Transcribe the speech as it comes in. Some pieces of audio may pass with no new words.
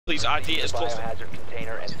Please ID it as close to biohazard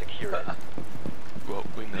container and secure it. Well,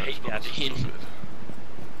 we know it's not so good.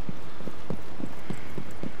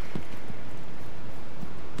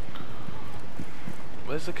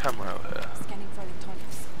 Where's the camera out here? Scanning for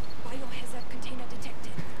electronics. Biohazard container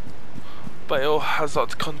detected.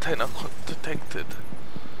 Biohazard container detected.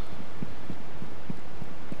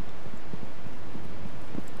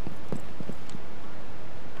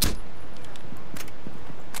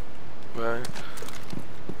 Right.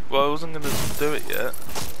 Well, I wasn't gonna do it yet.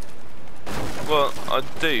 Well, I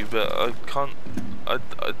do, but I can't.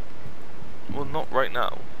 Well, not right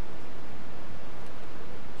now.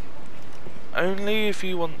 Only if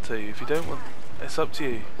you want to. If you don't want, it's up to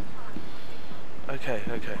you. Okay,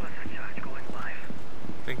 okay.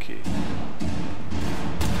 Thank you.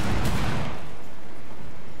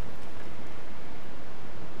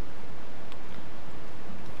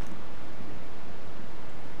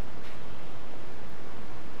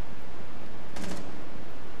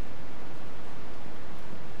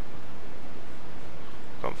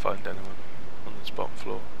 Can't find anyone on this bottom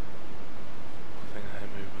floor. I think I hear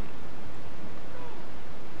movement.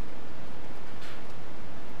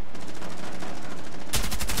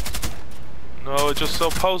 No, I just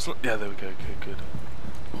saw Pulse. Yeah, there we go. Okay, good.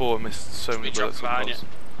 Oh, I missed so many bullets on Pulse.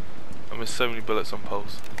 I missed so many bullets on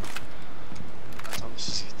Pulse.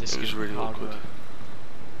 This It was really awkward.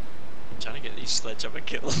 Trying to get these sledgehammer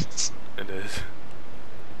kills. It is.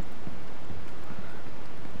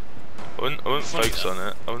 I wouldn't focus on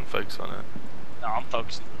it. I wouldn't focus on it. No, I'm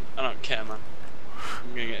focusing. I don't care, man. I'm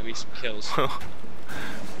gonna get me some kills.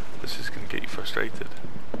 It's just gonna get you frustrated.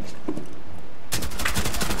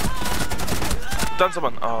 Done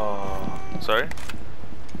someone. Oh, sorry.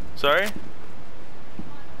 Sorry.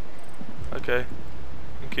 Okay.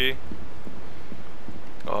 Thank you.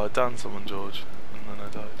 Oh, I downed someone, George, and then I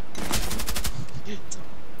died.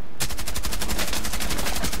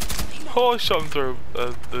 Oh, I shot him through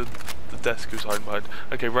the desk he was hiding behind.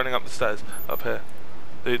 Okay, running up the stairs, up here.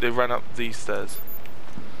 They ran up these stairs.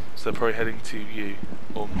 So they're probably heading to you,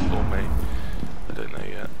 or me. I don't know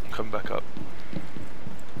yet. I'm coming back up.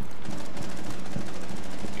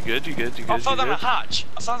 You good? You good? You good? I fell down the hatch.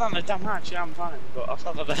 I fell down the damn hatch. Yeah, I'm fine, but I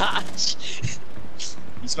fell down the hatch.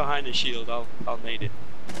 He's behind the shield. I'll need it.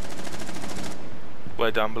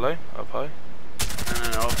 Where, down below? Up high?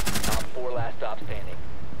 No. Top 4 last stop standing.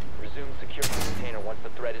 Resume securing the container once the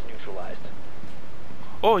threat is neutralized.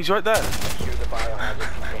 Oh, he's right there. Secure the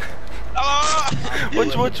biohazard container. Ah!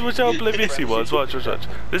 Watch how oblivious he was. Watch. This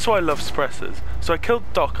is why I love suppressors. So I killed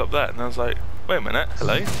Doc up there, and I was like, wait a minute,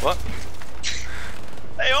 hello? What?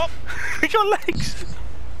 Hey up! Your legs!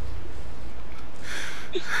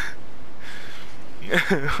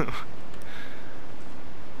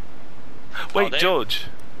 Wait, George.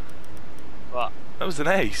 What? That was an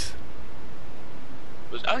ace.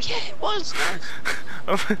 Oh yeah, it was. Nice.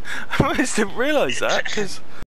 I almost didn't realise that, because